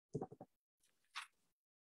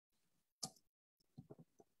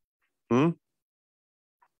Yeah,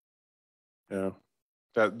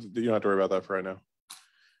 that you don't have to worry about that for right now.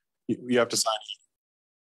 You have to sign.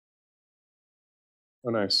 Oh,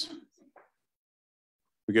 nice.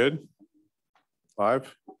 We good?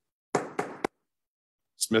 Live?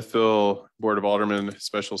 Smithville Board of Aldermen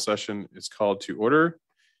special session is called to order.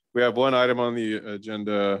 We have one item on the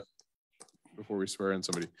agenda before we swear in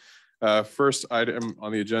somebody. First item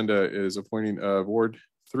on the agenda is appointing a Ward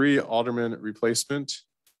 3 Alderman replacement.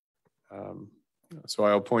 So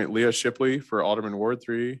I'll appoint Leah Shipley for Alderman Ward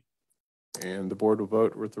 3, and the board will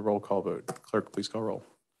vote with the roll call vote. Clerk, please call roll.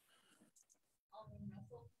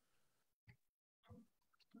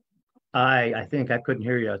 I think I couldn't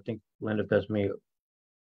hear you. I think Linda does mute.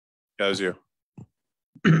 That was you.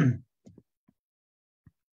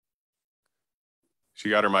 She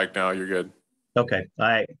got her mic now. You're good. Okay.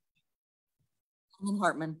 Aye. Alderman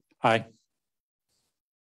Hartman. Aye.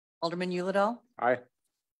 Alderman Uladell. Aye.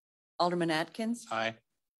 Alderman Atkins. Aye.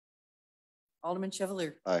 Alderman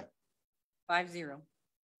Chevalier. Aye. 5-0.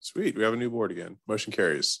 Sweet. We have a new board again. Motion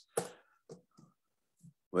carries.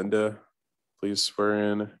 Linda, please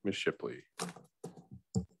swear in Ms. Shipley.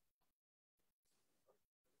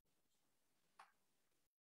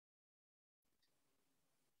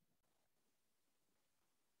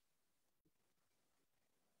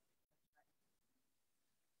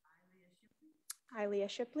 I, Leah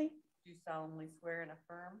Shipley, Do solemnly swear and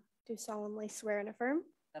affirm do solemnly swear and affirm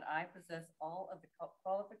that I possess all of the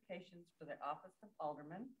qualifications for the office of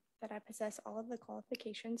Alderman that I possess all of the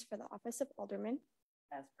qualifications for the office of Alderman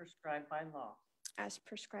as prescribed by law, as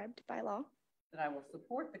prescribed by law, that I will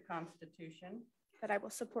support the Constitution that I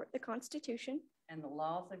will support the Constitution and the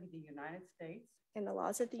laws of the United States and the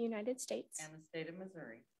laws of the United States and the state of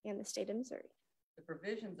Missouri, and the state of Missouri, the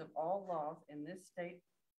provisions of all laws in this state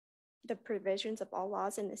the provisions of all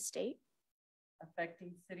laws in this state affecting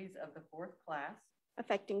cities of the fourth class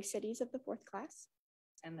affecting cities of the fourth class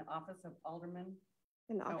and the office of Alderman.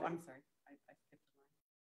 and the, Oh, office, I'm sorry. I skipped a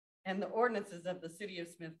line. And the ordinances of the city of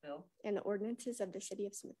Smithville, and the ordinances of the city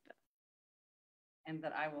of Smithville, and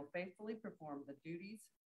that I will faithfully perform the duties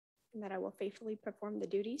and that I will faithfully perform the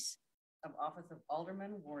duties of office of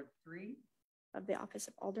Alderman Ward 3, of the office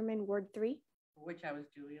of Alderman Ward 3, for which I was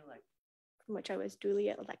duly elected. from which I was duly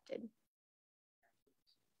elected.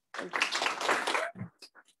 Thank you.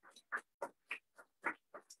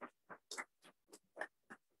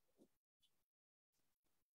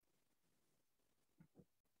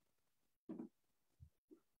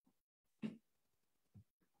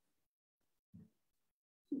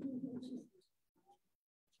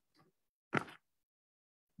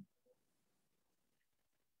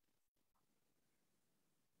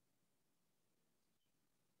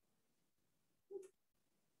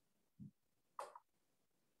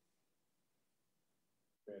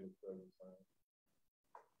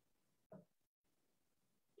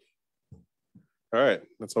 All right,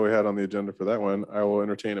 that's all we had on the agenda for that one. I will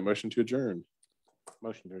entertain a motion to adjourn.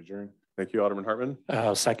 Motion to adjourn. Thank you, Alderman Hartman.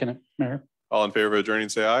 Second it, Mayor. All in favor of adjourning,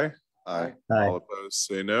 say aye. Aye. All opposed,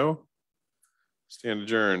 say no. Stand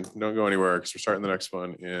adjourned. Don't go anywhere because we're starting the next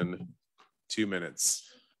one in 2 minutes.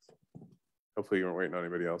 Hopefully you weren't waiting on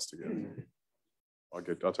anybody else to get.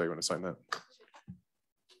 I'll tell you when to sign that.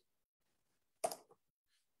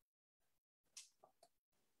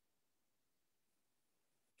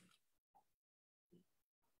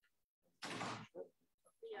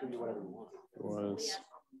 Do whatever you want. It was.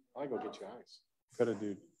 I'll go get you ice. Gotta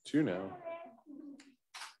do 2 now.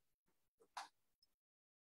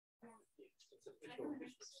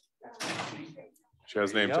 She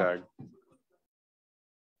has name tag.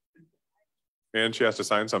 And she has to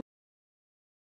sign something.